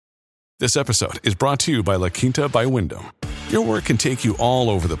This episode is brought to you by La Quinta by Wyndham. Your work can take you all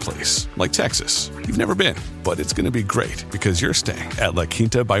over the place, like Texas. You've never been, but it's going to be great because you're staying at La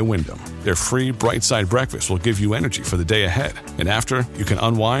Quinta by Wyndham. Their free Bright Side breakfast will give you energy for the day ahead. And after, you can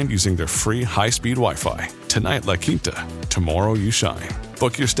unwind using their free high-speed Wi-Fi. Tonight, La Quinta. Tomorrow, you shine.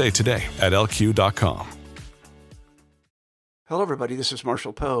 Book your stay today at lq.com. Hello, everybody. This is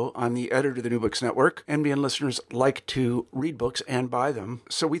Marshall Poe. I'm the editor of the New Books Network. NBN listeners like to read books and buy them.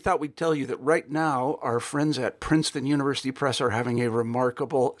 So we thought we'd tell you that right now, our friends at Princeton University Press are having a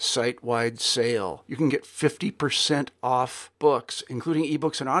remarkable site-wide sale. You can get 50% off books, including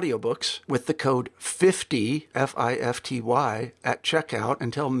ebooks and audiobooks, with the code 50, F-I-F-T-Y, at checkout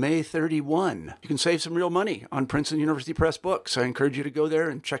until May 31. You can save some real money on Princeton University Press books. I encourage you to go there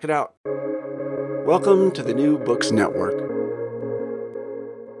and check it out. Welcome to the New Books Network.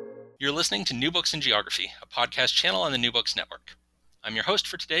 You're listening to New Books in Geography, a podcast channel on the New Books Network. I'm your host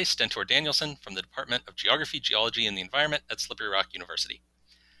for today, Stentor Danielson from the Department of Geography, Geology, and the Environment at Slippery Rock University.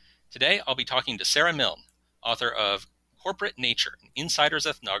 Today, I'll be talking to Sarah Milne, author of Corporate Nature, an Insider's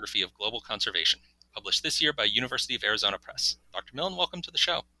Ethnography of Global Conservation, published this year by University of Arizona Press. Dr. Milne, welcome to the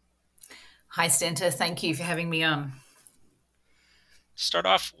show. Hi, Stentor. Thank you for having me on. To start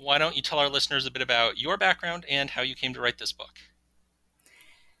off, why don't you tell our listeners a bit about your background and how you came to write this book?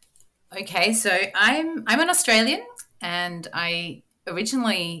 Okay, so I'm an Australian, and I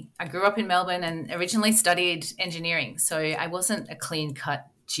grew up in Melbourne and originally studied engineering. So I wasn't a clean-cut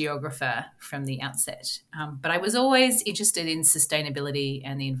geographer from the outset, but I was always interested in sustainability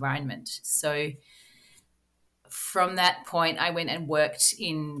and the environment. So from that point, I went and worked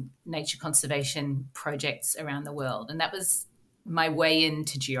in nature conservation projects around the world, and that was my way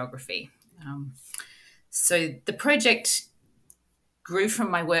into geography. So the project grew from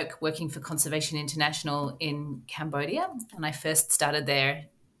my work working for Conservation International in Cambodia, and I first started there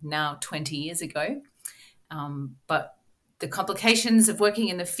now 20 years ago. But the complications of working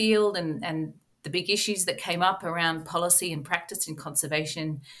in the field and the big issues that came up around policy and practice in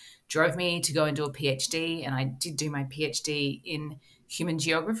conservation drove me to go and do a PhD, and I did do my PhD in human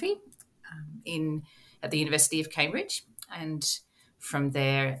geography at the University of Cambridge. And from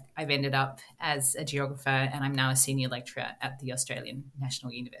there, I've ended up as a geographer, and I'm now a senior lecturer at the Australian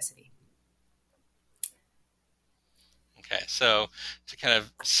National University. Okay, so to kind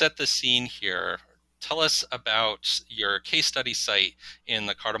of set the scene here, tell us about your case study site in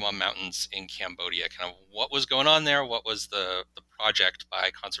the Cardamom Mountains in Cambodia. Kind of what was going on there? What was the project by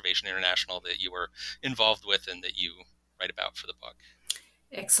Conservation International that you were involved with and that you write about for the book?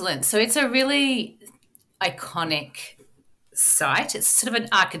 Excellent. So it's a really iconic site. It's sort of an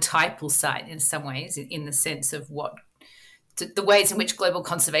archetypal site in some ways, in the sense of the ways in which global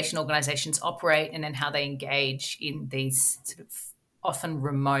conservation organizations operate and then how they engage in these sort of often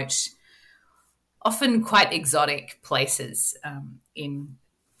remote, often quite exotic places in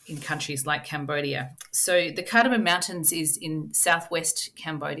countries like Cambodia. So the Cardamom Mountains is in southwest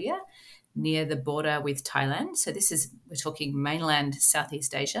Cambodia, near the border with Thailand. So we're talking mainland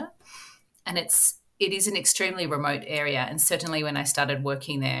Southeast Asia, and it is an extremely remote area. And certainly when I started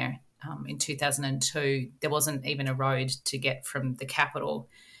working there in 2002, there wasn't even a road to get from the capital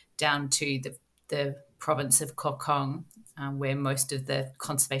down to the province of Koh Kong, where most of the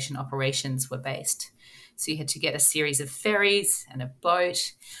conservation operations were based. So you had to get a series of ferries and a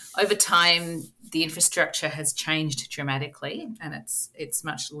boat. Over time, the infrastructure has changed dramatically, and it's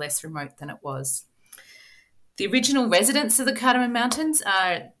much less remote than it was. The original residents of the Cardamom Mountains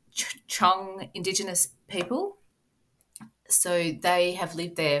are Chong Indigenous people. So they have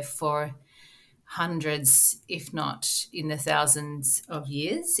lived there for hundreds, if not in the thousands of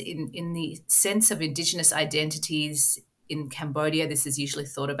years. In the sense of Indigenous identities in Cambodia, this is usually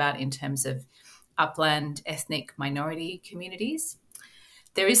thought about in terms of upland ethnic minority communities.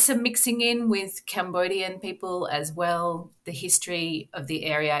 There is some mixing in with Cambodian people as well. The history of the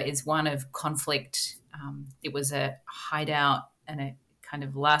area is one of conflict. It was a hideout and a kind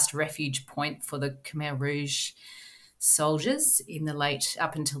of last refuge point for the Khmer Rouge soldiers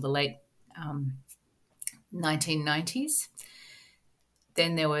up until the late 1990s.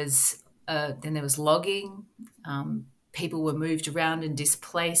 Then there was logging. People were moved around and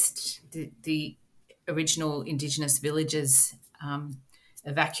displaced. The original Indigenous villagers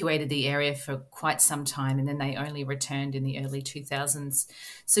evacuated the area for quite some time, and then they only returned in the early 2000s.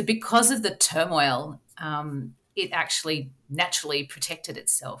 So because of the turmoil, it actually naturally protected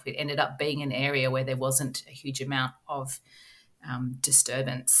itself. It ended up being an area where there wasn't a huge amount of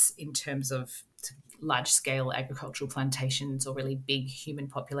disturbance in terms of large-scale agricultural plantations or really big human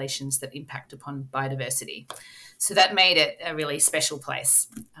populations that impact upon biodiversity. So that made it a really special place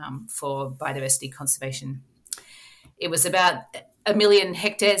for biodiversity conservation. It was about 1 million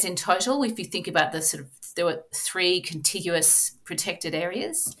hectares in total. If you think about there were 3 contiguous protected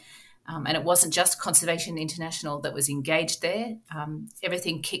areas, and it wasn't just Conservation International that was engaged there.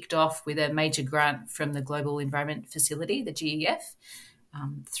 Everything kicked off with a major grant from the Global Environment Facility, the GEF,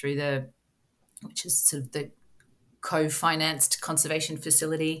 which is sort of the co-financed conservation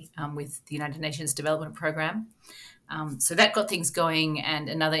facility with the United Nations Development Programme. So that got things going, and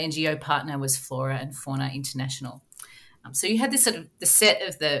another NGO partner was Flora and Fauna International. So you had this the set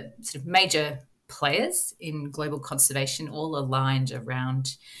of the sort of major players in global conservation all aligned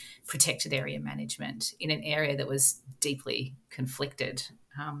around protected area management in an area that was deeply conflicted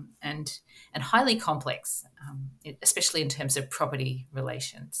and highly complex, especially in terms of property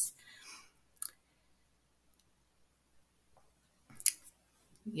relations.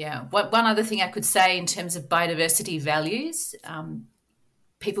 Yeah, one other thing I could say in terms of biodiversity values,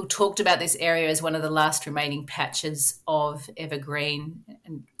 people talked about this area as one of the last remaining patches of evergreen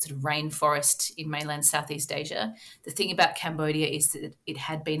and sort of rainforest in mainland Southeast Asia. The thing about Cambodia is that it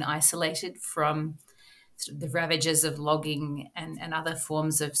had been isolated from sort of the ravages of logging and other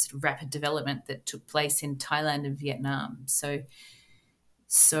forms of sort of rapid development that took place in Thailand and Vietnam. So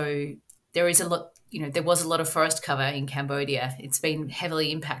there is a lot, there was a lot of forest cover in Cambodia. It's been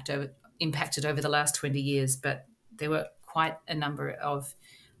heavily impacted over the last 20 years, but there were quite a number of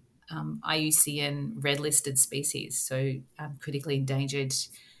IUCN red-listed species, so critically endangered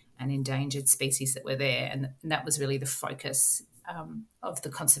and endangered species that were there, and that was really the focus of the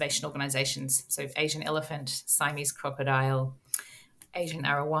conservation organisations. So Asian elephant, Siamese crocodile, Asian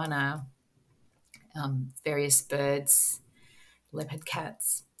arowana, various birds, leopard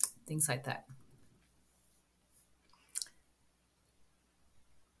cats, things like that.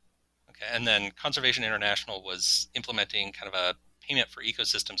 Okay, and then Conservation International was implementing kind of a payment for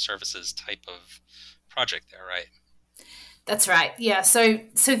ecosystem services type of project there, right? That's right. Yeah. So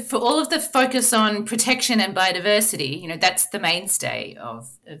for all of the focus on protection and biodiversity, that's the mainstay of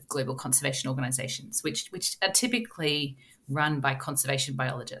global conservation organizations, which are typically run by conservation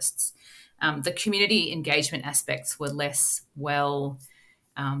biologists. The community engagement aspects were less well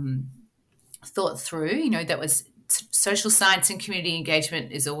thought through. That was social science and community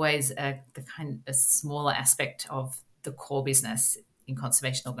engagement is always a smaller aspect of the core business in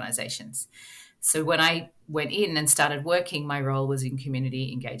conservation organizations. So when I went in and started working, my role was in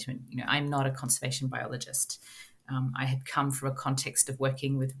community engagement. I'm not a conservation biologist. I had come from a context of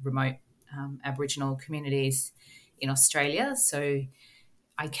working with remote Aboriginal communities in Australia. So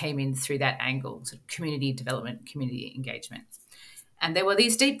I came in through that angle, sort of community development, community engagement. And there were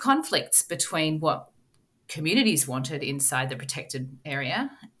these deep conflicts between what communities wanted inside the protected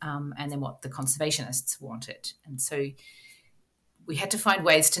area and then what the conservationists wanted. And so we had to find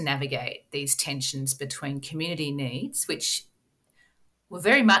ways to navigate these tensions between community needs, which were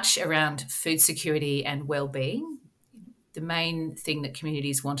very much around food security and well-being. The main thing that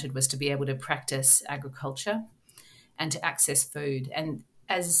communities wanted was to be able to practice agriculture and to access food. And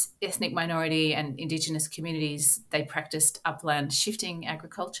as ethnic minority and Indigenous communities, they practiced upland shifting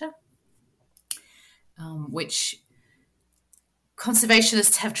agriculture, which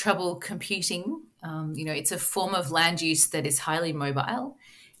conservationists have trouble computing. It's a form of land use that is highly mobile.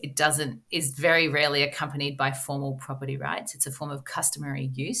 Is very rarely accompanied by formal property rights. It's a form of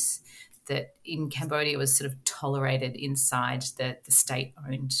customary use that in Cambodia was sort of tolerated inside the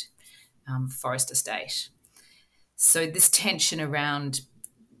state-owned forest estate. So this tension around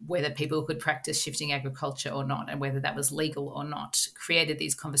whether people could practice shifting agriculture or not and whether that was legal or not created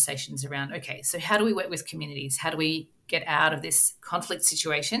these conversations around, okay, so how do we work with communities? How do we get out of this conflict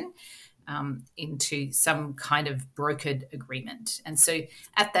situation into some kind of brokered agreement? And so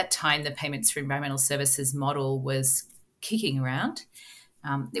at that time, the payments for environmental services model was kicking around.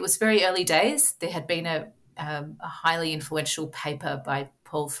 It was very early days. There had been a highly influential paper by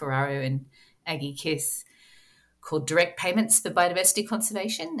Paul Ferraro and Aggie Kiss called Direct Payments for Biodiversity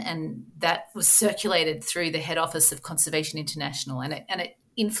Conservation, and that was circulated through the head office of Conservation International, and it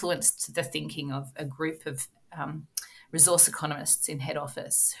influenced the thinking of a group of resource economists in head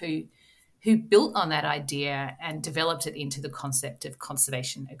office who built on that idea and developed it into the concept of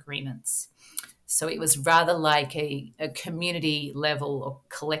conservation agreements. So it was rather like a community level or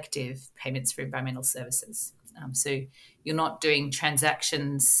collective payments for environmental services. So you're not doing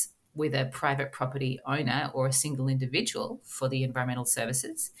transactions with a private property owner or a single individual for the environmental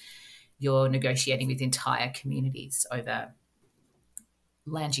services. You're negotiating with entire communities over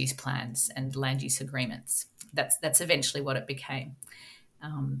land use plans and land use agreements. That's eventually what it became.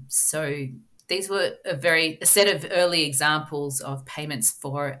 So these were a set of early examples of payments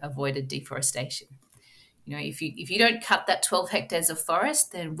for avoided deforestation. If you don't cut that 12 hectares of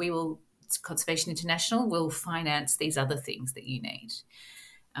forest, then Conservation International will finance these other things that you need.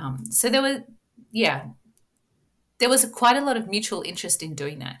 So there was quite a lot of mutual interest in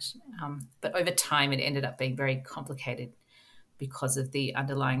doing that. But over time, it ended up being very complicated because of the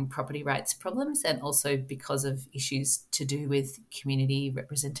underlying property rights problems and also because of issues to do with community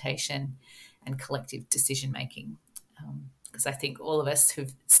representation and collective decision-making. Because I think all of us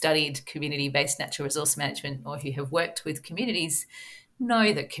who've studied community-based natural resource management or who have worked with communities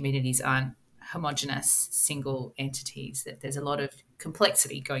know that communities aren't homogenous single entities, that there's a lot of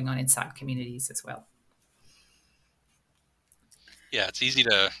complexity going on inside communities as well. Yeah, it's easy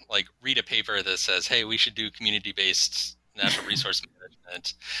to read a paper that says, hey, we should do community-based natural resource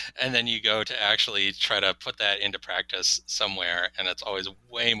management, and then you go to actually try to put that into practice somewhere, and it's always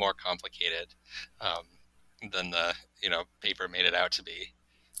way more complicated than the paper made it out to be.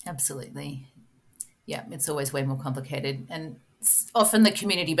 Absolutely. Yeah, it's always way more complicated, and often the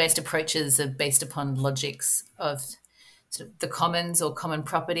community-based approaches are based upon logics of sort of the commons or common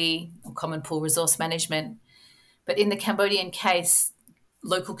property or common pool resource management. But in the Cambodian case,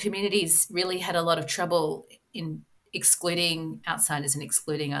 local communities really had a lot of trouble in excluding outsiders and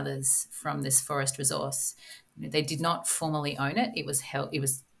excluding others from this forest resource. They did not formally own it. It was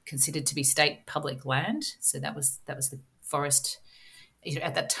considered to be state public land. So that was the forest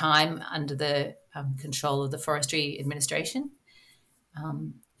at that time under the control of the Forestry Administration.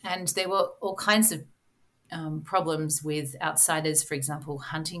 And there were all kinds of problems with outsiders, for example,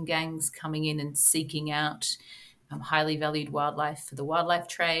 hunting gangs coming in and seeking out highly valued wildlife for the wildlife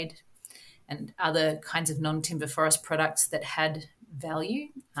trade, and other kinds of non-timber forest products that had value,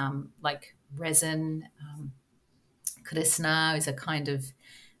 like resin. Krishna is a kind of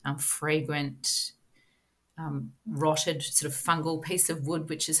fragrant, rotted sort of fungal piece of wood,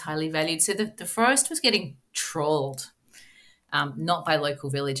 which is highly valued. So the forest was getting trawled, not by local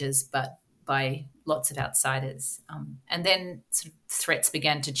villagers, but by lots of outsiders. And then sort of threats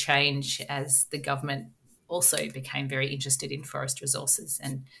began to change as the government also became very interested in forest resources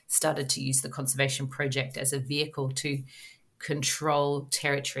and started to use the conservation project as a vehicle to control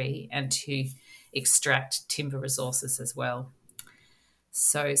territory and to extract timber resources as well.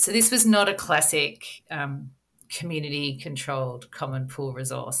 So this was not a classic community-controlled common pool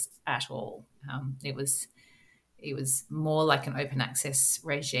resource at all. It was more like an open access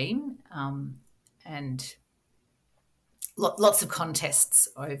regime, and lots of contests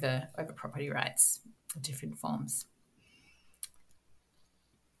over property rights of different forms.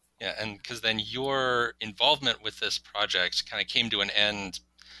 Yeah, and because then your involvement with this project kind of came to an end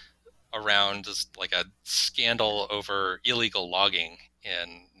around just like a scandal over illegal logging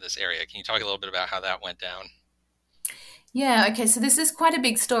in this area. Can you talk a little bit about how that went down? Yeah, okay, so this is quite a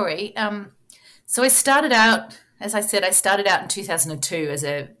big story. So I started out, as I said, in 2002 as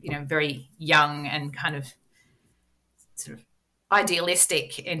a very young and kind of sort of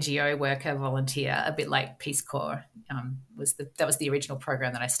idealistic NGO worker volunteer, a bit like Peace Corps. That was the original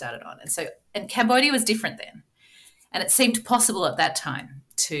program that I started on, and Cambodia was different then, and it seemed possible at that time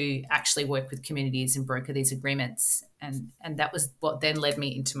to actually work with communities and broker these agreements, and that was what then led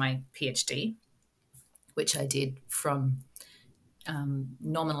me into my PhD, which I did from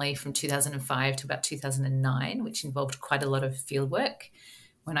nominally from 2005 to about 2009, which involved quite a lot of field work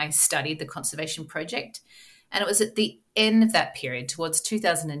when I studied the conservation project. And it was at the end of that period, towards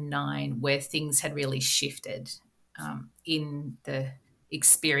 2009, where things had really shifted in the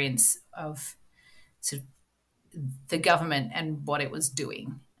experience of sort of the government and what it was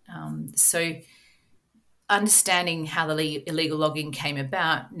doing. So understanding how the illegal logging came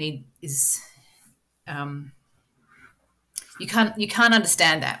about is you can't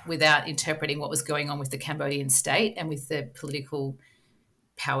understand that without interpreting what was going on with the Cambodian state and with the political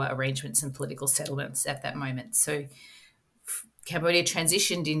power arrangements and political settlements at that moment. So Cambodia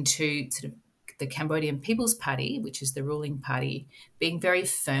transitioned into sort of the Cambodian People's Party, which is the ruling party, being very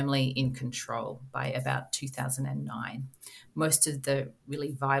firmly in control by about 2009. Most of the really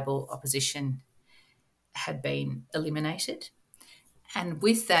viable opposition had been eliminated. And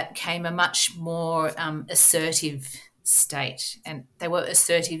with that came a much more assertive state. And they were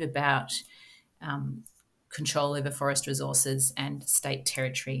assertive about control over forest resources and state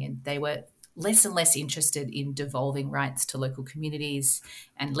territory. And they were less and less interested in devolving rights to local communities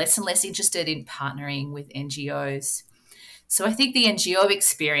and less interested in partnering with NGOs. So I think the NGO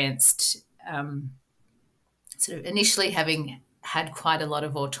experienced sort of initially having had quite a lot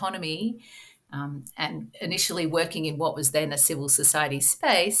of autonomy, and initially working in what was then a civil society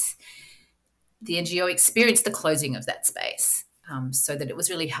space, the NGO experienced the closing of that space, so that it was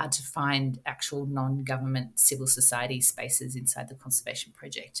really hard to find actual non-government civil society spaces inside the conservation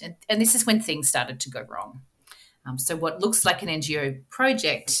project. And this is when things started to go wrong. So what looks like an NGO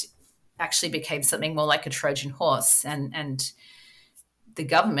project actually became something more like a Trojan horse, and the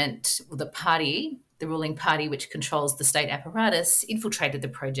government, or the ruling party, which controls the state apparatus, infiltrated the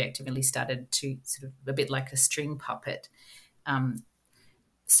project and really started to sort of, a bit like a string puppet,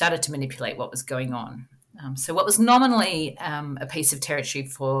 started to manipulate what was going on. So what was nominally a piece of territory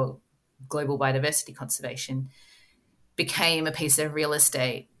for global biodiversity conservation became a piece of real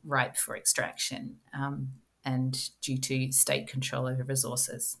estate ripe for extraction, and due to state control over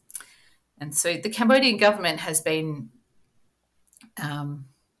resources. And so the Cambodian government has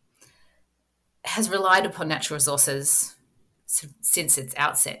relied upon natural resources since its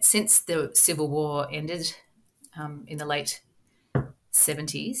outset, since the civil war ended in the late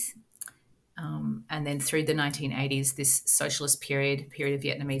 70s, and then through the 1980s, this socialist period of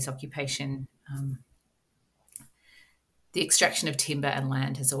Vietnamese occupation. The extraction of timber and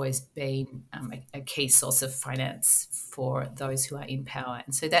land has always been a key source of finance for those who are in power.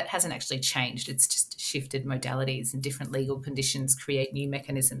 And so that hasn't actually changed. It's just shifted modalities, and different legal conditions create new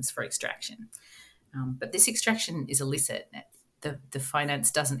mechanisms for extraction. But this extraction is illicit. The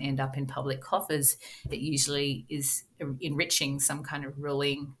finance doesn't end up in public coffers. It usually is enriching some kind of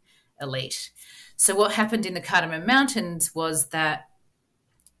ruling elite. So what happened in the Cardamom Mountains was that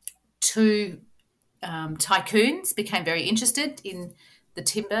two tycoons became very interested in the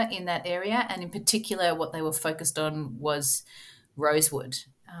timber in that area, and in particular what they were focused on was rosewood,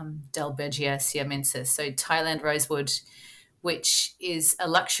 Dalbergia siamensis, so Thailand rosewood, which is a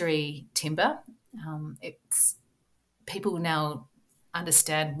luxury timber. People now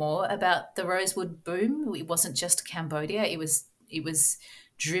understand more about the rosewood boom. It wasn't just Cambodia. It was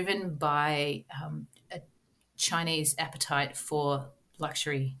driven by a Chinese appetite for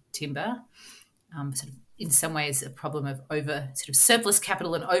luxury timber. Sort of in some ways a problem of surplus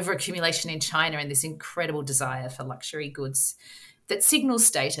capital and over accumulation in China, and this incredible desire for luxury goods that signals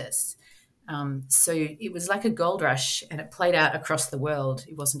status. So it was like a gold rush, and it played out across the world.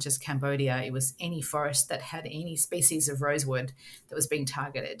 It wasn't just Cambodia. It was any forest that had any species of rosewood that was being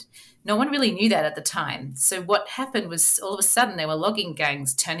targeted. No one really knew that at the time. So what happened was all of a sudden there were logging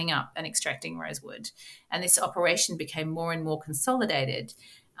gangs turning up and extracting rosewood, and this operation became more and more consolidated.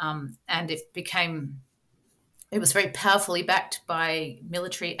 And it was very powerfully backed by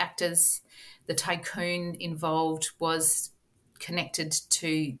military actors. The tycoon involved was connected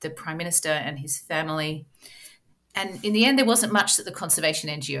to the Prime Minister and his family. And in the end, there wasn't much that the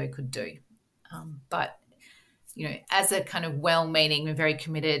conservation NGO could do. But, as a kind of well-meaning and very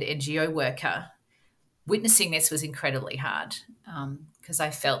committed NGO worker, witnessing this was incredibly hard, because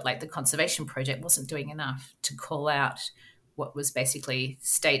I felt like the conservation project wasn't doing enough to call out what was basically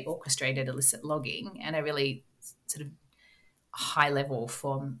state-orchestrated illicit logging and a really sort of high-level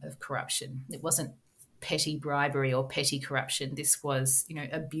form of corruption. It wasn't petty bribery or petty corruption. This was,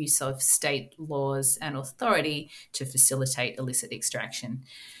 abuse of state laws and authority to facilitate illicit extraction.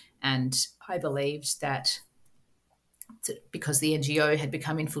 And I believed that because the NGO had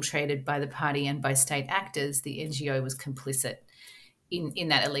become infiltrated by the party and by state actors, the NGO was complicit in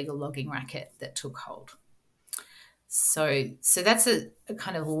that illegal logging racket that took hold. So that's a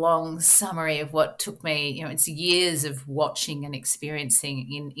kind of long summary of what took me, it's years of watching and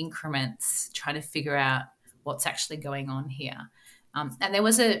experiencing in increments, trying to figure out what's actually going on here. And there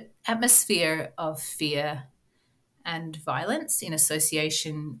was an atmosphere of fear and violence in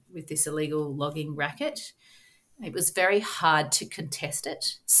association with this illegal logging racket. It was very hard to contest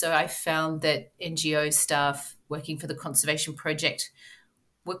it. So I found that NGO staff working for the Conservation Project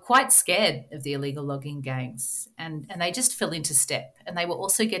were quite scared of the illegal logging gangs, and they just fell into step. And they were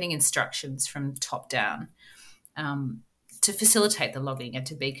also getting instructions from top down to facilitate the logging and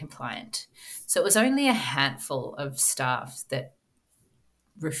to be compliant. So it was only a handful of staff that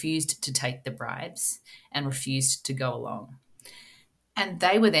refused to take the bribes and refused to go along. And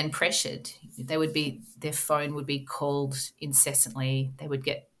they were then pressured. Their phone would be called incessantly. They would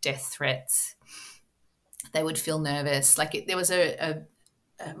get death threats. They would feel nervous. There was a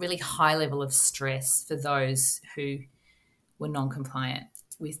really high level of stress for those who were non-compliant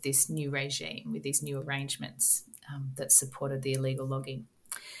with this new regime, with these new arrangements that supported the illegal logging.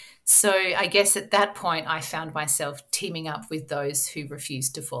 So I guess at that point I found myself teaming up with those who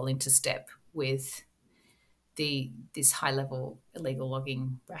refused to fall into step with this high-level illegal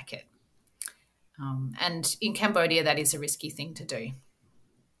logging racket. And in Cambodia, that is a risky thing to do.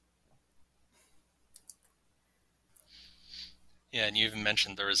 Yeah, and you even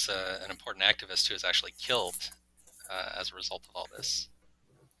mentioned there was an important activist who was actually killed as a result of all this.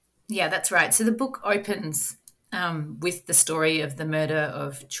 Yeah, that's right. So the book opens with the story of the murder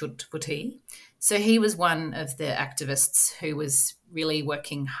of Chut Buti. So he was one of the activists who was really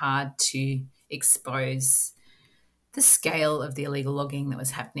working hard to expose the scale of the illegal logging that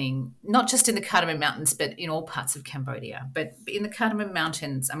was happening, not just in the Cardamom Mountains, but in all parts of Cambodia. But in the Cardamom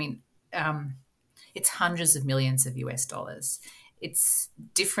Mountains, I mean, it's hundreds of millions of US dollars. It's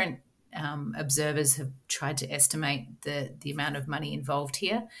different. Observers have tried to estimate the amount of money involved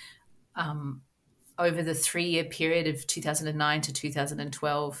here. Over the 3-year period of 2009 to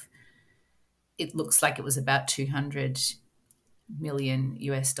 2012, it looks like it was about 200 million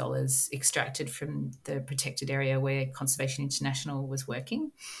US dollars extracted from the protected area where Conservation International was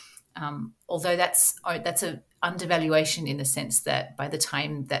working. Although that's an undervaluation in the sense that by the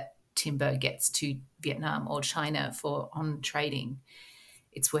time that timber gets to Vietnam or China for on trading,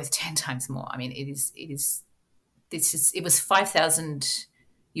 it's worth 10 times more. I mean, it was 5,000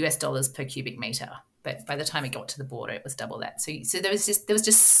 US dollars per cubic meter, but by the time it got to the border, it was double that. So there was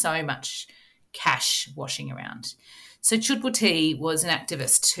just so much cash washing around. So Chut Buti was an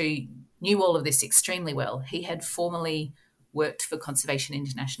activist who knew all of this extremely well. He had formerly worked for Conservation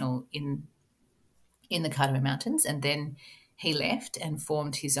International in the Cardamom Mountains, and then he left and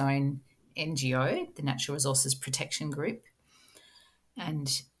formed his own NGO, the Natural Resources Protection Group.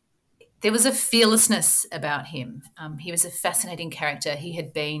 And there was a fearlessness about him. He was a fascinating character. He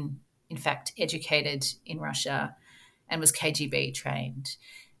had been, in fact, educated in Russia and was KGB trained.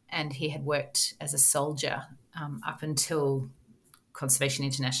 And he had worked as a soldier up until Conservation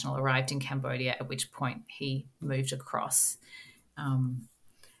International arrived in Cambodia, at which point he moved across. And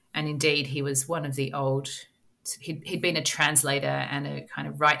indeed, he was one of the old... He'd been a translator and a kind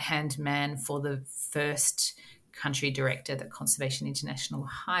of right-hand man for the first country director that Conservation International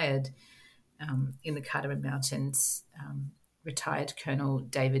hired in the Cardamom Mountains, retired Colonel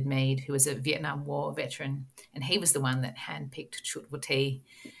David Meade, who was a Vietnam War veteran. And he was the one that handpicked Chut Buti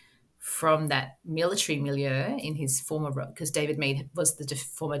from that military milieu in his former role, because David Meade was the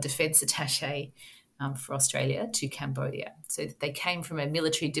former defence attaché for Australia to Cambodia. So they came from a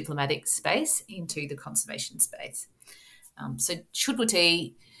military diplomatic space into the conservation space. So Chut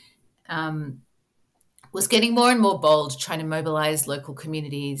Buti was getting more and more bold, trying to mobilise local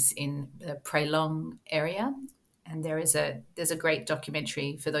communities in the Prey Long area. And there's a great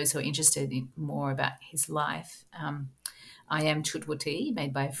documentary for those who are interested in more about his life. I Am Chut Buti,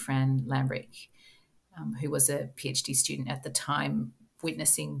 made by Fran Lambrick, who was a PhD student at the time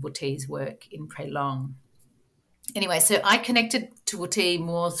witnessing Buti's work in Prey Long. Anyway, so I connected to Buti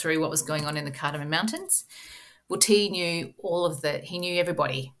more through what was going on in the Cardamom Mountains. Buti knew he knew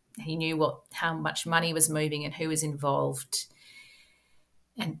everybody. He knew how much money was moving and who was involved.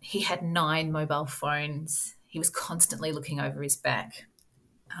 And he had 9 mobile phones. He was constantly looking over his back.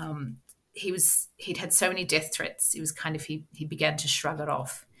 He'd had so many death threats. It was kind of, he began to shrug it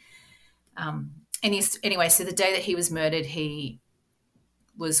off. Anyway, so the day that he was murdered, he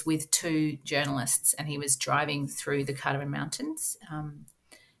was with 2 journalists and he was driving through the Cardamom Mountains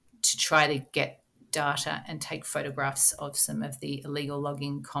to try to get data and take photographs of some of the illegal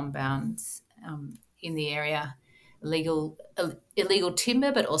logging compounds in the area. Illegal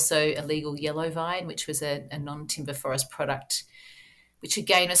timber, but also illegal yellow vine, which was a non-timber forest product, which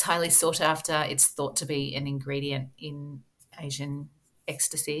again was highly sought after. It's thought to be an ingredient in Asian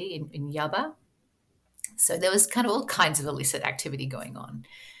ecstasy, in yaba. So there was kind of all kinds of illicit activity going on.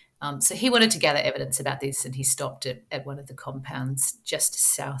 So he wanted to gather evidence about this, and he stopped at one of the compounds just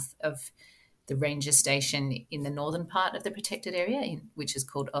south of the ranger station in the northern part of the protected area, which is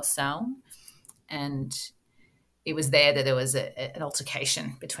called Osaum. And it was there that there was an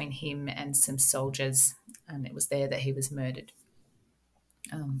altercation between him and some soldiers, and it was there that he was murdered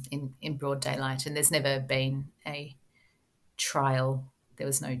in broad daylight. And there's never been a trial. There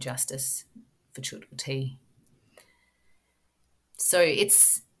was no justice for Chut Buti. So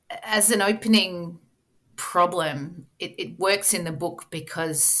it's, as an opening problem, it works in the book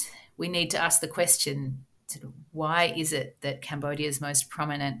because we need to ask the question, why is it that Cambodia's most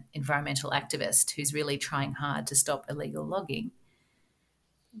prominent environmental activist, who's really trying hard to stop illegal logging,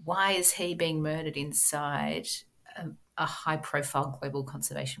 why is he being murdered inside a high-profile global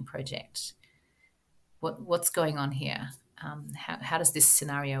conservation project? What's going on here? How does this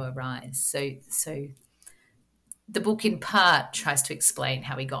scenario arise? So the book in part tries to explain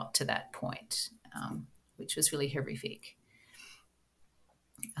how we got to that point, which was really horrific.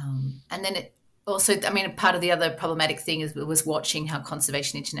 And then Also, I mean, part of the other problematic thing was watching how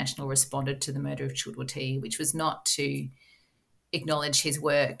Conservation International responded to the murder of Chudwati, which was not to acknowledge his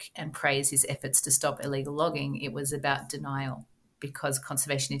work and praise his efforts to stop illegal logging. It was about denial, because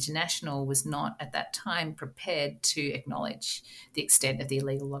Conservation International was not at that time prepared to acknowledge the extent of the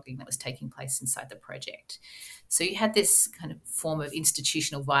illegal logging that was taking place inside the project. So you had this kind of form of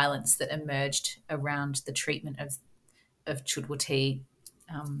institutional violence that emerged around the treatment of Chudwati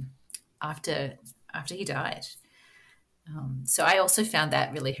after he died. So I also found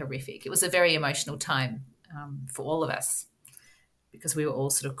that really horrific. It was a very emotional time for all of us, because we were all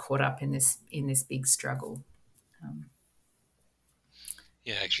sort of caught up in this big struggle.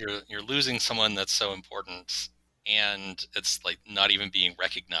 Yeah, you're losing someone that's so important, and it's like not even being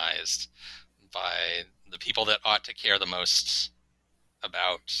recognized by the people that ought to care the most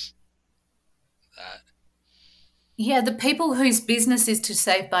about that. Yeah, the people whose business is to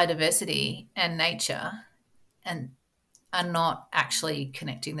save biodiversity and nature and are not actually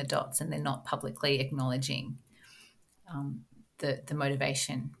connecting the dots, and they're not publicly acknowledging the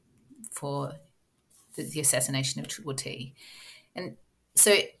motivation for the assassination of Chudwati. And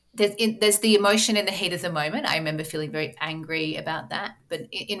so there's the emotion in the heat of the moment. I remember feeling very angry about that. But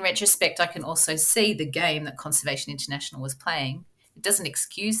in retrospect, I can also see the game that Conservation International was playing. It doesn't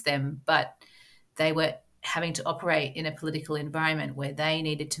excuse them, but they were having to operate in a political environment where they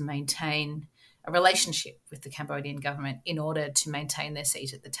needed to maintain a relationship with the Cambodian government in order to maintain their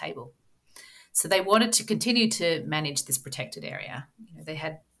seat at the table. So they wanted to continue to manage this protected area. They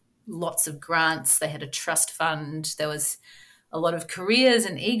had lots of grants, they had a trust fund, there was a lot of careers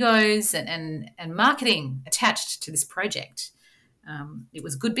and egos and marketing attached to this project. It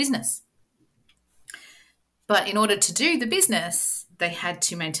was good business. But in order to do the business, they had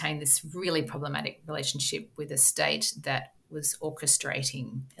to maintain this really problematic relationship with a state that was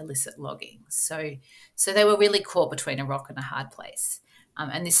orchestrating illicit logging. So they were really caught between a rock and a hard place.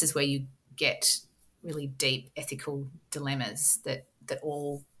 And this is where you get really deep ethical dilemmas that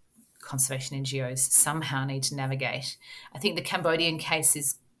all conservation NGOs somehow need to navigate. I think the Cambodian case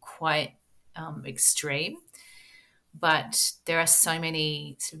is quite extreme, but there are so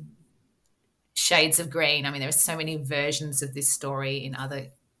many sort of shades of green. I mean, there are so many versions of this story in other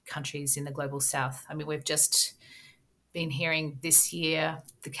countries in the global south. I mean, we've just been hearing this year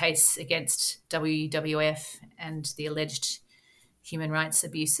the case against WWF and the alleged human rights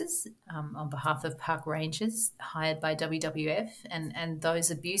abuses on behalf of park rangers hired by WWF. And those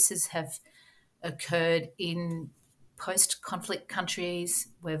abuses have occurred in post-conflict countries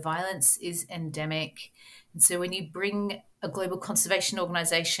where violence is endemic. And so when you bring a global conservation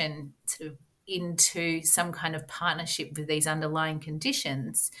organisation into some kind of partnership with these underlying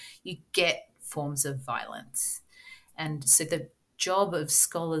conditions, you get forms of violence. And so the job of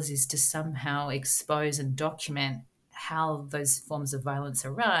scholars is to somehow expose and document how those forms of violence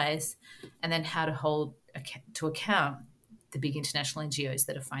arise, and then how to hold to account the big international NGOs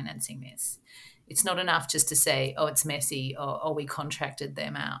that are financing this. It's not enough just to say, oh, it's messy, or we contracted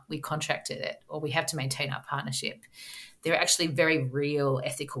them out, we contracted it, or we have to maintain our partnership. There are actually very real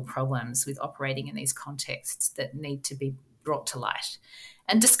ethical problems with operating in these contexts that need to be brought to light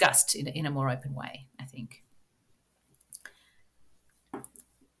and discussed in a more open way, I think.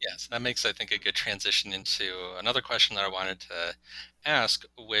 Yes, that makes, I think, a good transition into another question that I wanted to ask,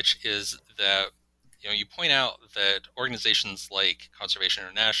 which is that, you point out that organizations like Conservation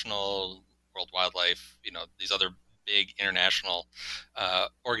International, World Wildlife, these other big international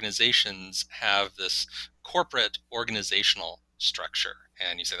organizations have this corporate organizational structure.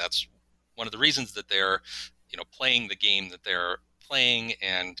 And you say that's one of the reasons that they're, playing the game that they're playing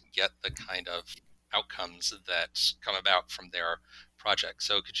and get the kind of outcomes that come about from their project.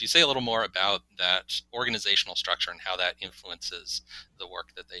 So could you say a little more about that organizational structure and how that influences the work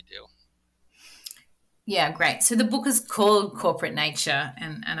that they do? Yeah, great. So the book is called Corporate Nature,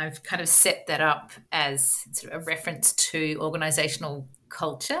 and I've kind of set that up as sort of a reference to organizational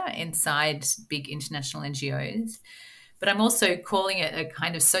culture inside big international NGOs. But I'm also calling it a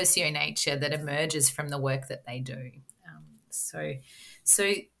kind of socio-nature that emerges from the work that they do. So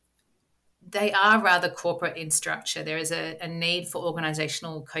they are rather corporate in structure. There is a need for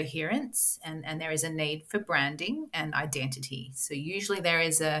organizational coherence, and there is a need for branding and identity. So usually there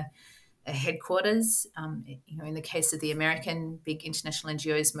is a headquarters. In the case of the American big international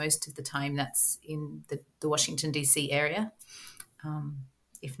NGOs, most of the time that's in the Washington, D.C. area.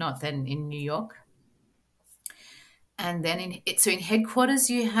 If not, then in New York. And then in headquarters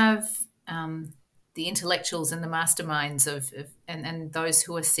you have the intellectuals and the masterminds and those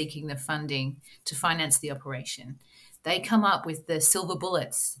who are seeking the funding to finance the operation. They come up with the silver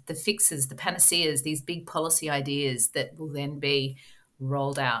bullets, the fixes, the panaceas, these big policy ideas that will then be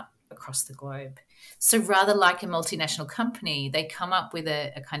rolled out across the globe. So rather like a multinational company, they come up with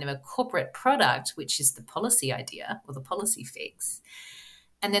a kind of a corporate product, which is the policy idea or the policy fix.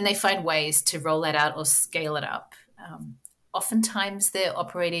 And then they find ways to roll that out or scale it up. Oftentimes they're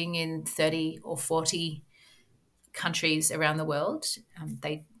operating in 30 or 40 countries around the world.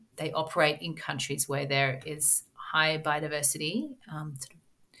 They operate in countries where there is high biodiversity, sort of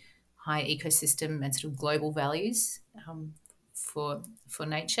high ecosystem and sort of global values for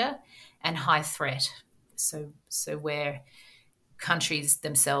nature, and high threat. So where countries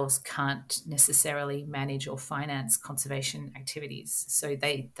themselves can't necessarily manage or finance conservation activities. So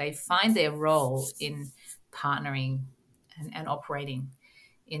they find their role in partnering and operating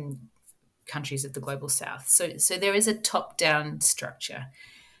in countries of the global south. So there is a top-down structure,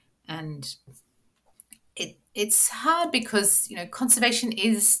 and it's hard because conservation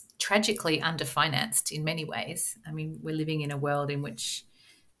is tragically underfinanced in many ways. I mean, we're living in a world in which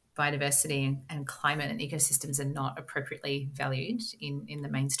biodiversity and climate and ecosystems are not appropriately valued in the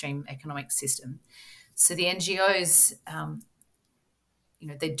mainstream economic system. So the NGOs,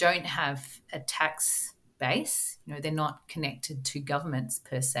 they don't have a tax base. They're not connected to governments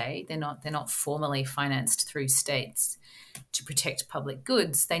per se. They're not formally financed through states to protect public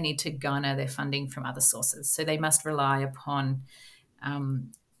goods. They need to garner their funding from other sources. So they must rely upon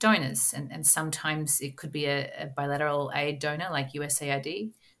donors, and sometimes it could be a bilateral aid donor like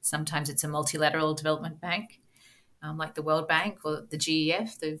USAID. Sometimes it's a multilateral development bank like the World Bank or the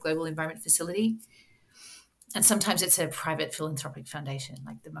GEF, the Global Environment Facility. And sometimes it's a private philanthropic foundation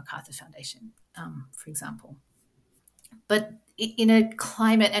like the MacArthur Foundation, for example. But in a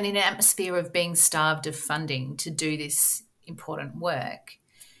climate and in an atmosphere of being starved of funding to do this important work,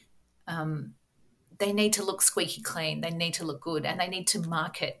 they need to look squeaky clean, they need to look good, and they need to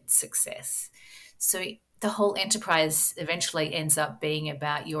market success. So the whole enterprise eventually ends up being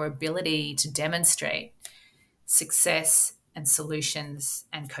about your ability to demonstrate success and solutions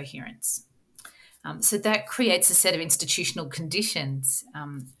and coherence. So that creates a set of institutional conditions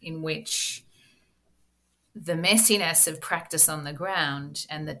in which the messiness of practice on the ground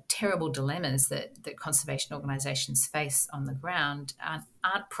and the terrible dilemmas that conservation organisations face on the ground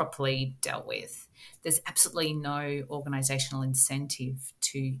aren't properly dealt with. There's absolutely no organisational incentive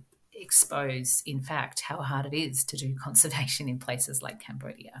to expose, in fact, how hard it is to do conservation in places like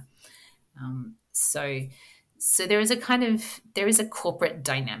Cambodia. So there is a corporate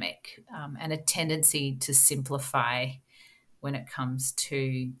dynamic and a tendency to simplify when it comes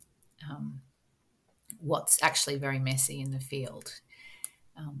to what's actually very messy in the field.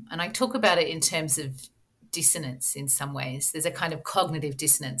 And I talk about it in terms of dissonance in some ways. There's a kind of cognitive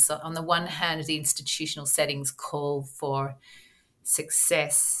dissonance. So on the one hand, the institutional settings call for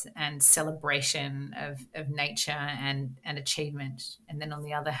success and celebration of nature and achievement. And then on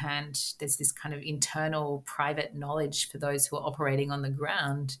the other hand, there's this kind of internal private knowledge for those who are operating on the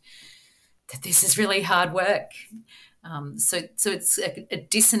ground that this is really hard work. So it's a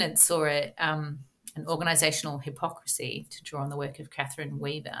dissonance or an organisational hypocrisy, to draw on the work of Catherine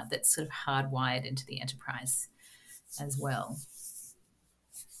Weaver, that's sort of hardwired into the enterprise as well.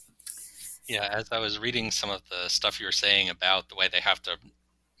 Yeah, as I was reading some of the stuff you were saying about the way they have to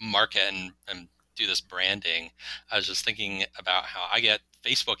market and do this branding, I was just thinking about how I get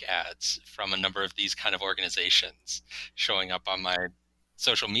Facebook ads from a number of these kind of organizations showing up on my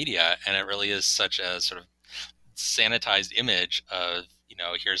social media, and it really is such a sort of sanitized image of,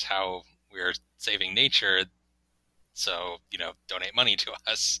 here's how we're saving nature, so, donate money to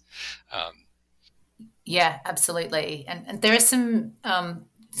us. Yeah, absolutely. And there are some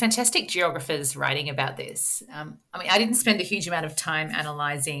fantastic geographers writing about this. I didn't spend a huge amount of time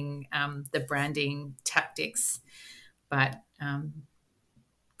analysing the branding tactics, but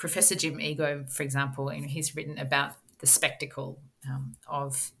Professor Jim Ego, for example, he's written about the spectacle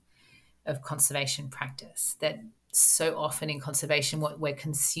of conservation practice, that so often in conservation what we're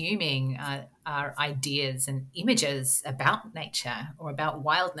consuming are ideas and images about nature or about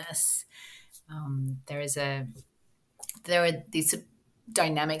wildness. There are these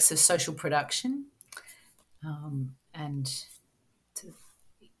dynamics of social production and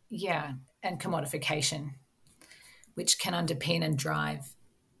commodification, which can underpin and drive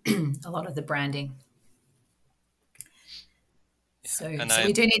a lot of the branding. So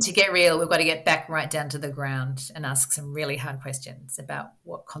we do need to get real. We've got to get back right down to the ground and ask some really hard questions about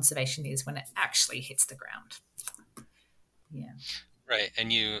what conservation is when it actually hits the ground. Yeah. Right.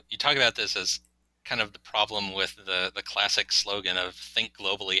 And you talk about this as kind of the problem with the classic slogan of think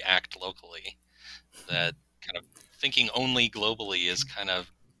globally, act locally, that kind of thinking only globally is kind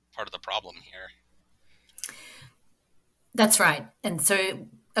of part of the problem here. That's right. And so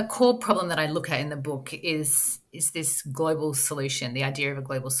a core problem that I look at in the book is this global solution, the idea of a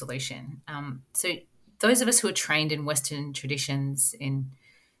global solution. So those of us who are trained in Western traditions, in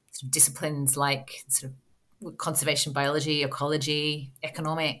sort of disciplines like sort of conservation biology, ecology,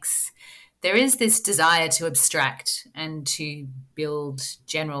 economics, there is this desire to abstract and to build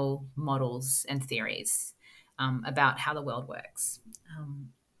general models and theories about how the world works.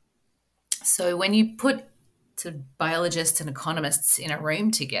 So when you put sort of biologists and economists in a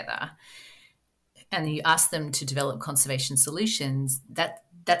room together and you ask them to develop conservation solutions,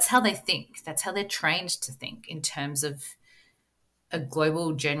 that's how they think. That's how they're trained to think in terms of a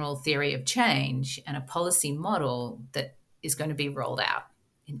global general theory of change and a policy model that is going to be rolled out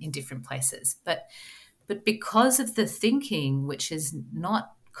in different places. But because of the thinking, which is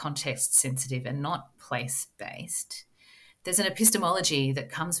not context sensitive and not place based, there's an epistemology that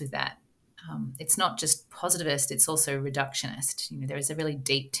comes with that. It's not just positivist, it's also reductionist. There is a really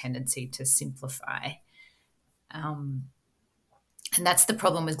deep tendency to simplify. And that's the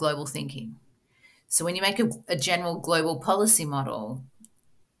problem with global thinking. So when you make a general global policy model,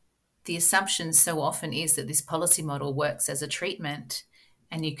 the assumption so often is that this policy model works as a treatment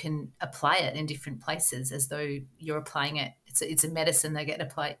and you can apply it in different places as though you're applying it. It's a medicine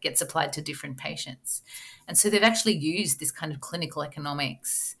that gets applied to different patients. And so they've actually used this kind of clinical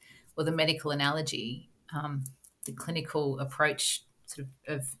economics or the medical analogy, the clinical approach sort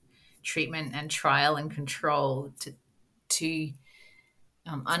of treatment and trial and control to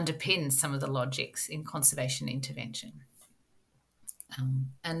underpin some of the logics in conservation intervention.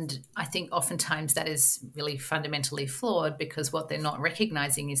 And I think oftentimes that is really fundamentally flawed because what they're not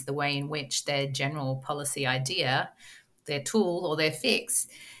recognizing is the way in which their general policy idea, their tool or their fix,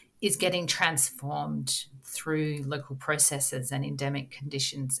 is getting transformed through local processes and endemic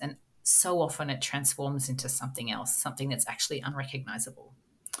conditions. And so often it transforms into something else, something that's actually unrecognizable.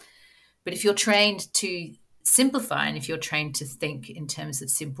 But if you're trained to simplify and if you're trained to think in terms of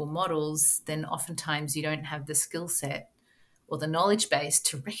simple models, then oftentimes you don't have the skill set or the knowledge base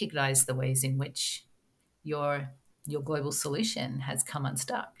to recognize the ways in which your global solution has come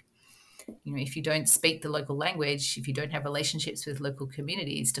unstuck. If you don't speak the local language, if you don't have relationships with local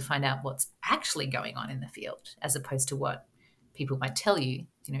communities to find out what's actually going on in the field, as opposed to what people might tell you,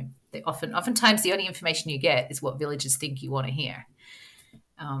 oftentimes the only information you get is what villagers think you want to hear.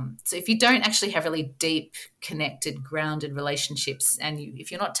 So if you don't actually have really deep, connected, grounded relationships, and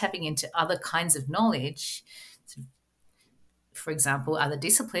if you're not tapping into other kinds of knowledge, for example, other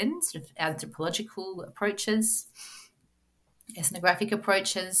disciplines, sort of anthropological approaches, ethnographic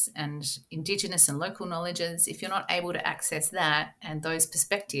approaches, and Indigenous and local knowledges, if you're not able to access that and those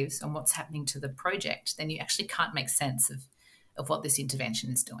perspectives on what's happening to the project, then you actually can't make sense of what this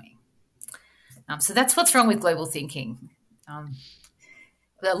intervention is doing. So that's what's wrong with global thinking.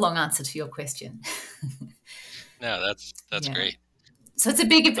 A long answer to your question. No, that's great. So it's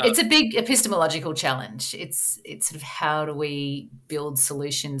a big epistemological challenge. It's sort of how do we build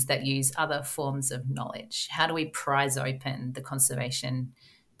solutions that use other forms of knowledge? How do we prise open the conservation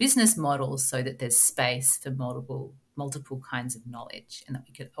business models so that there's space for multiple kinds of knowledge and that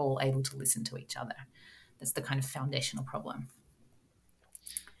we get all able to listen to each other? That's the kind of foundational problem.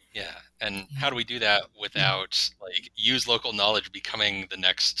 Yeah, and how do we do that without use local knowledge becoming the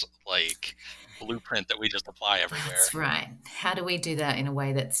next blueprint that we just apply everywhere? That's right. How do we do that in a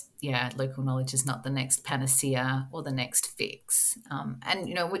way that's local knowledge is not the next panacea or the next fix?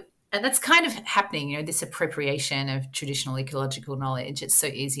 And that's kind of happening. This appropriation of traditional ecological knowledge. It's so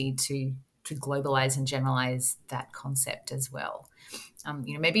easy to globalize and generalize that concept as well.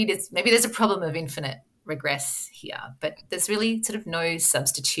 Maybe there's a problem of infinite regress here, but there's really sort of no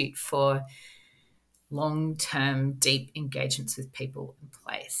substitute for long-term deep engagements with people in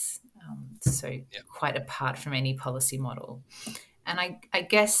place. Quite apart from any policy model. And I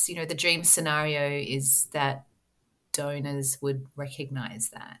guess, the dream scenario is that donors would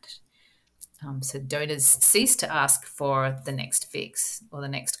recognize that. So donors cease to ask for the next fix or the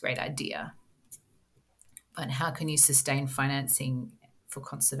next great idea. But how can you sustain financing for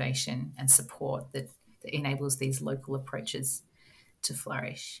conservation and support that enables these local approaches to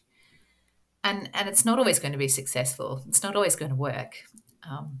flourish? And it's not always going to be successful. It's not always going to work.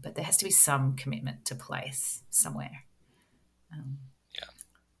 But there has to be some commitment to place somewhere.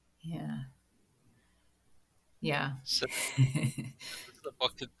 Yeah. So the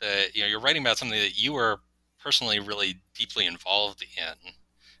book that you're writing about something that you were personally really deeply involved in.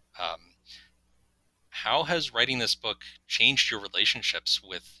 how has writing this book changed your relationships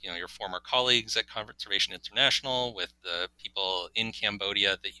with, your former colleagues at Conservation International, with the people in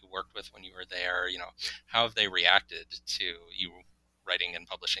Cambodia that you worked with when you were there? How have they reacted to you writing and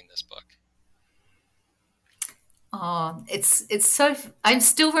publishing this book? Oh, it's so. I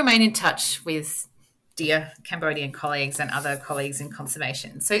still remain in touch with dear Cambodian colleagues and other colleagues in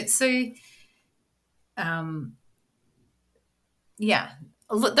conservation. Yeah,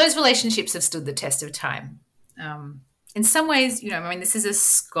 those relationships have stood the test of time. In some ways, this is a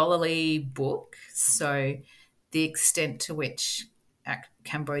scholarly book, so the extent to which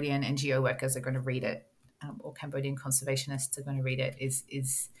Cambodian NGO workers are going to read it, or Cambodian conservationists are going to read it,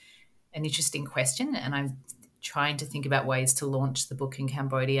 is an interesting question, and I'm trying to think about ways to launch the book in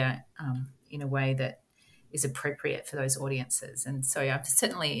Cambodia in a way that is appropriate for those audiences. And so I'm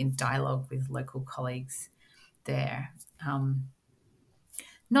certainly in dialogue with local colleagues there.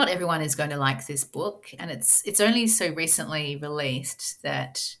 Not everyone is going to like this book, and it's only so recently released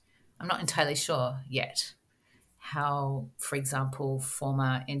that I'm not entirely sure yet how, for example,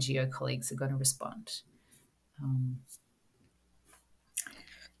 former NGO colleagues are going to respond.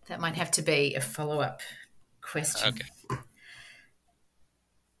 That might have to be a follow-up question. Okay.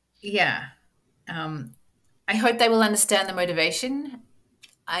 Yeah. I hope they will understand the motivation.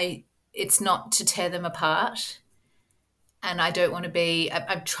 It's not to tear them apart. And I don't want to be,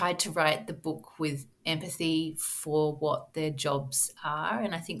 I've tried to write the book with empathy for what their jobs are.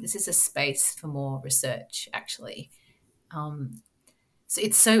 And I think this is a space for more research, actually. So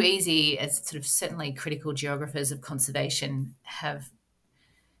it's so easy, as sort of certainly critical geographers of conservation have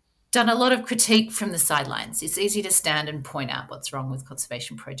done a lot of critique from the sidelines. It's easy to stand and point out what's wrong with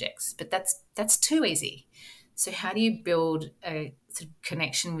conservation projects, but that's too easy. So how do you build a sort of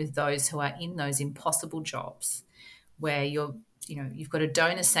connection with those who are in those impossible jobs where you've got a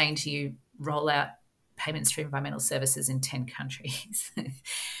donor saying to you, roll out payments for environmental services in 10 countries.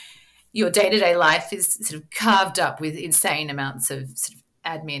 Your day-to-day life is sort of carved up with insane amounts of sort of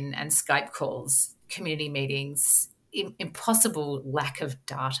admin and Skype calls, community meetings, impossible lack of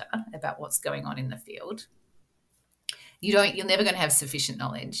data about what's going on in the field. You're never going to have sufficient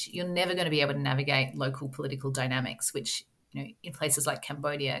knowledge. You're never going to be able to navigate local political dynamics, which, in places like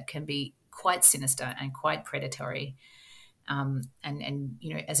Cambodia can be quite sinister and quite predatory. And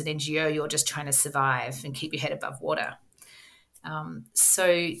as an NGO, you're just trying to survive and keep your head above water.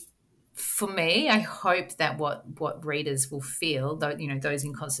 So for me, I hope that what readers will feel, those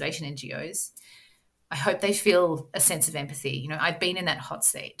in conservation NGOs, I hope they feel a sense of empathy. I've been in that hot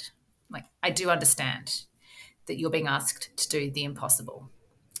seat. Like, I do understand that you're being asked to do the impossible.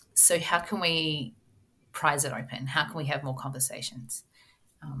 So how can we prise it open? How can we have more conversations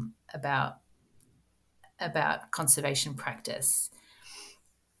about conservation practice?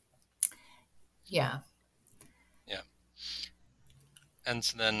 Yeah. And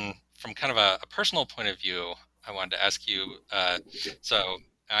so then from kind of a personal point of view, I wanted to ask you, so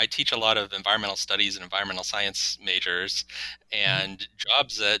I teach a lot of environmental studies and environmental science majors, and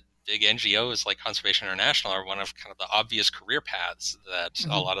jobs at big NGOs like Conservation International are one of kind of the obvious career paths that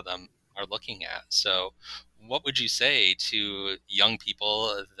a lot of them are looking at. So what would you say to young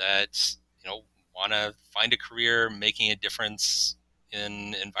people that, want to find a career making a difference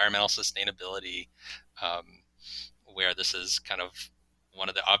in environmental sustainability, where this is kind of one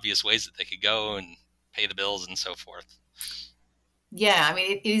of the obvious ways that they could go and pay the bills and so forth? Yeah,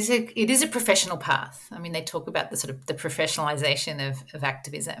 it is a professional path. They talk about the sort of the professionalization of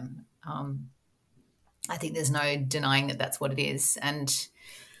activism. I think there's no denying that that's what it is. And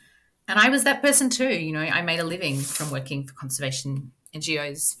I was that person too. I made a living from working for conservation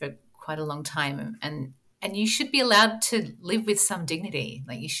NGOs for quite a long time. And you should be allowed to live with some dignity.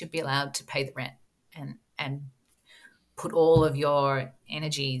 Like, you should be allowed to pay the rent and put all of your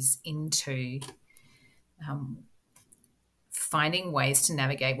energies into finding ways to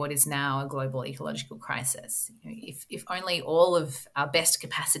navigate what is now a global ecological crisis. If only all of our best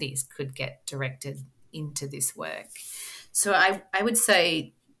capacities could get directed into this work. So I would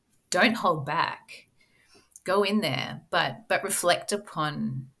say, don't hold back. Go in there, but reflect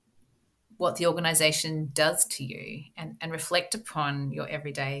upon what the organisation does to you and reflect upon your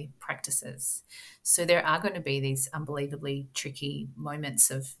everyday practices. So there are going to be these unbelievably tricky moments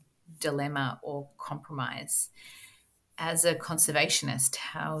of dilemma or compromise. As a conservationist,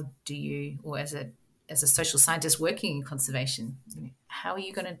 how do you, or as a social scientist working in conservation, how are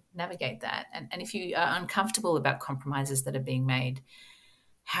you going to navigate that? And if you are uncomfortable about compromises that are being made,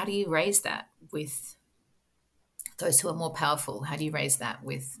 how do you raise that with those who are more powerful? How do you raise that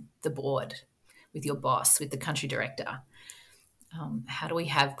with the board, with your boss, with the country director? how do we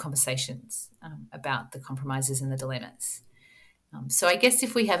have conversations about the compromises and the dilemmas? So I guess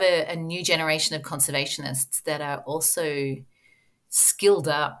if we have a new generation of conservationists that are also skilled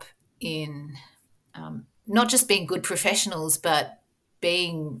up in not just being good professionals, but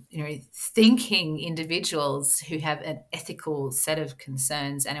being, thinking individuals who have an ethical set of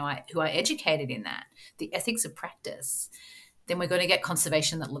concerns and who are educated in that, the ethics of practice, then we're going to get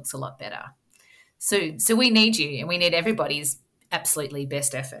conservation that looks a lot better. So we need you, and we need everybody's absolutely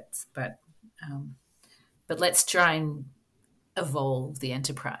best efforts. But let's try and evolve the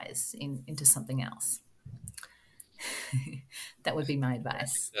enterprise into something else. That would be my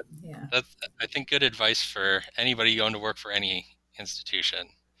advice. That's, I think, good advice for anybody going to work for any institution.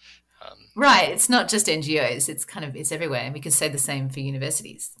 Right. It's not just NGOs. It's everywhere. And we could say the same for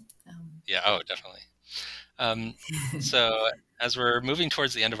universities. Definitely. So as we're moving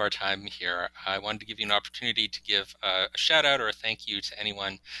towards the end of our time here, I wanted to give you an opportunity to give a shout out or a thank you to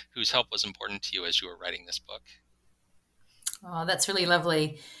anyone whose help was important to you as you were writing this book. Oh, that's really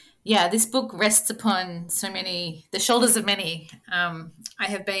lovely. Yeah, this book rests upon the shoulders of many.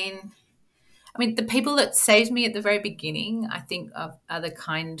 The people that saved me at the very beginning, I think, are the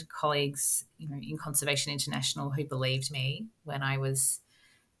kind colleagues, in Conservation International who believed me when I was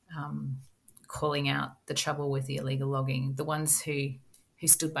calling out the trouble with the illegal logging, the ones who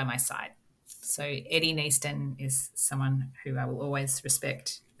stood by my side. So Eddie Neaston is someone who I will always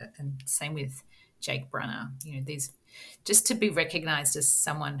respect, and same with Jake Brunner. These, just to be recognised as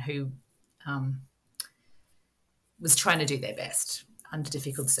someone who was trying to do their best under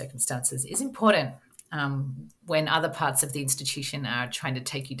difficult circumstances is important. When other parts of the institution are trying to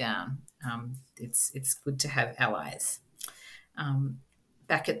take you down, it's good to have allies.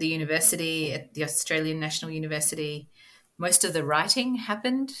 Back at the university, at the Australian National University, most of the writing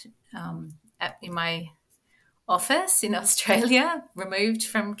happened in my office in Australia, removed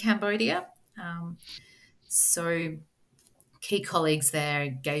from Cambodia. So key colleagues there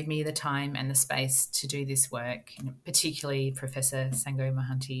gave me the time and the space to do this work, particularly Professor Sango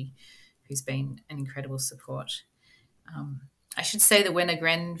Mahanti, who's been an incredible support. I should say the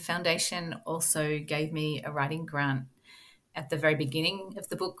Wenner-Gren Foundation also gave me a writing grant at the very beginning of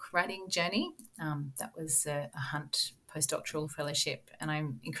the book writing journey. That was a Hunt postdoctoral fellowship, and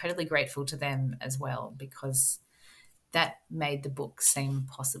I'm incredibly grateful to them as well, because that made the book seem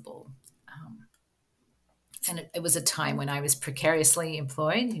possible. And it was a time when I was precariously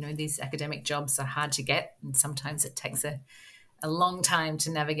employed. These academic jobs are hard to get, and sometimes it takes a long time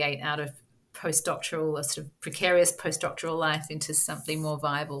to navigate out of postdoctoral or sort of precarious postdoctoral life into something more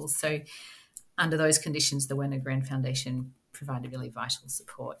viable. So under those conditions, the Wenner-Gren Foundation provided really vital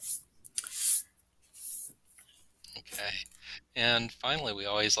support. Okay. And finally, we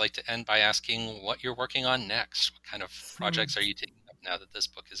always like to end by asking what you're working on next. What kind of projects are you taking up now that this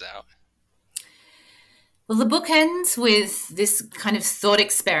book is out? Well, the book ends with this kind of thought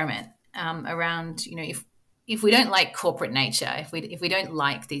experiment around, if we don't like corporate nature, if we don't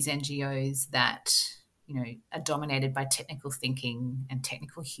like these NGOs that, are dominated by technical thinking and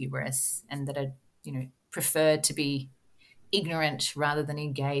technical hubris, and that are, preferred to be ignorant rather than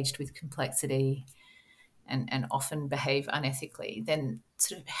engaged with complexity and often behave unethically, then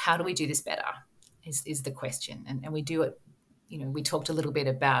sort of how do we do this better is the question. And we do it, we talked a little bit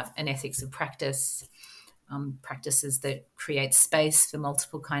about an ethics of practice, practices that create space for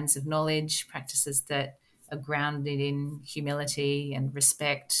multiple kinds of knowledge, practices that are grounded in humility and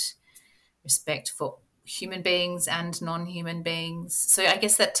respect for human beings and non-human beings. So I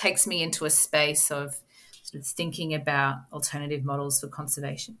guess that takes me into a space of sort of thinking about alternative models for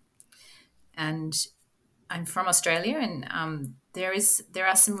conservation. And I'm from Australia, and there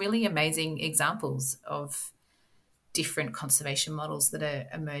are some really amazing examples of different conservation models that are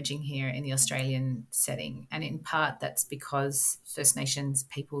emerging here in the Australian setting. And in part, that's because First Nations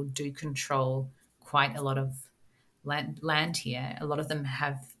people do control quite a lot of land here. A lot of them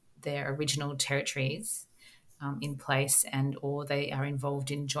have their original territories in place, and or they are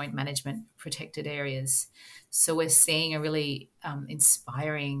involved in joint management protected areas. So we're seeing a really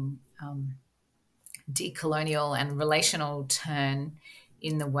inspiring decolonial and relational turn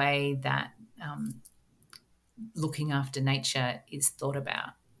in the way that looking after nature is thought about.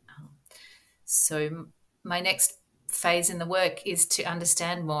 So my next phase in the work is to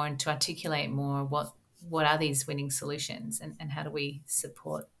understand more and to articulate more what are these winning solutions, and how do we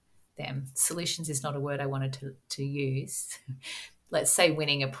support them. Solutions is not a word I wanted to use. Let's say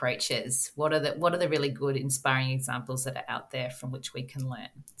winning approaches. What are the really good, inspiring examples that are out there from which we can learn?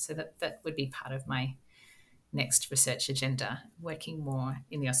 So that would be part of my next research agenda, working more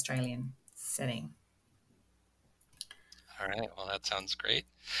in the Australian setting. All right. Well, that sounds great.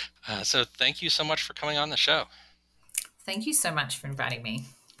 So thank you so much for coming on the show. Thank you so much for inviting me.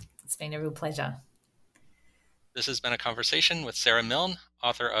 It's been a real pleasure. This has been a conversation with Sarah Milne,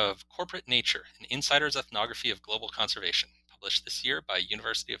 author of Corporate Nature, an insider's ethnography of global conservation, published this year by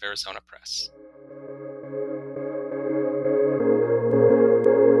University of Arizona Press.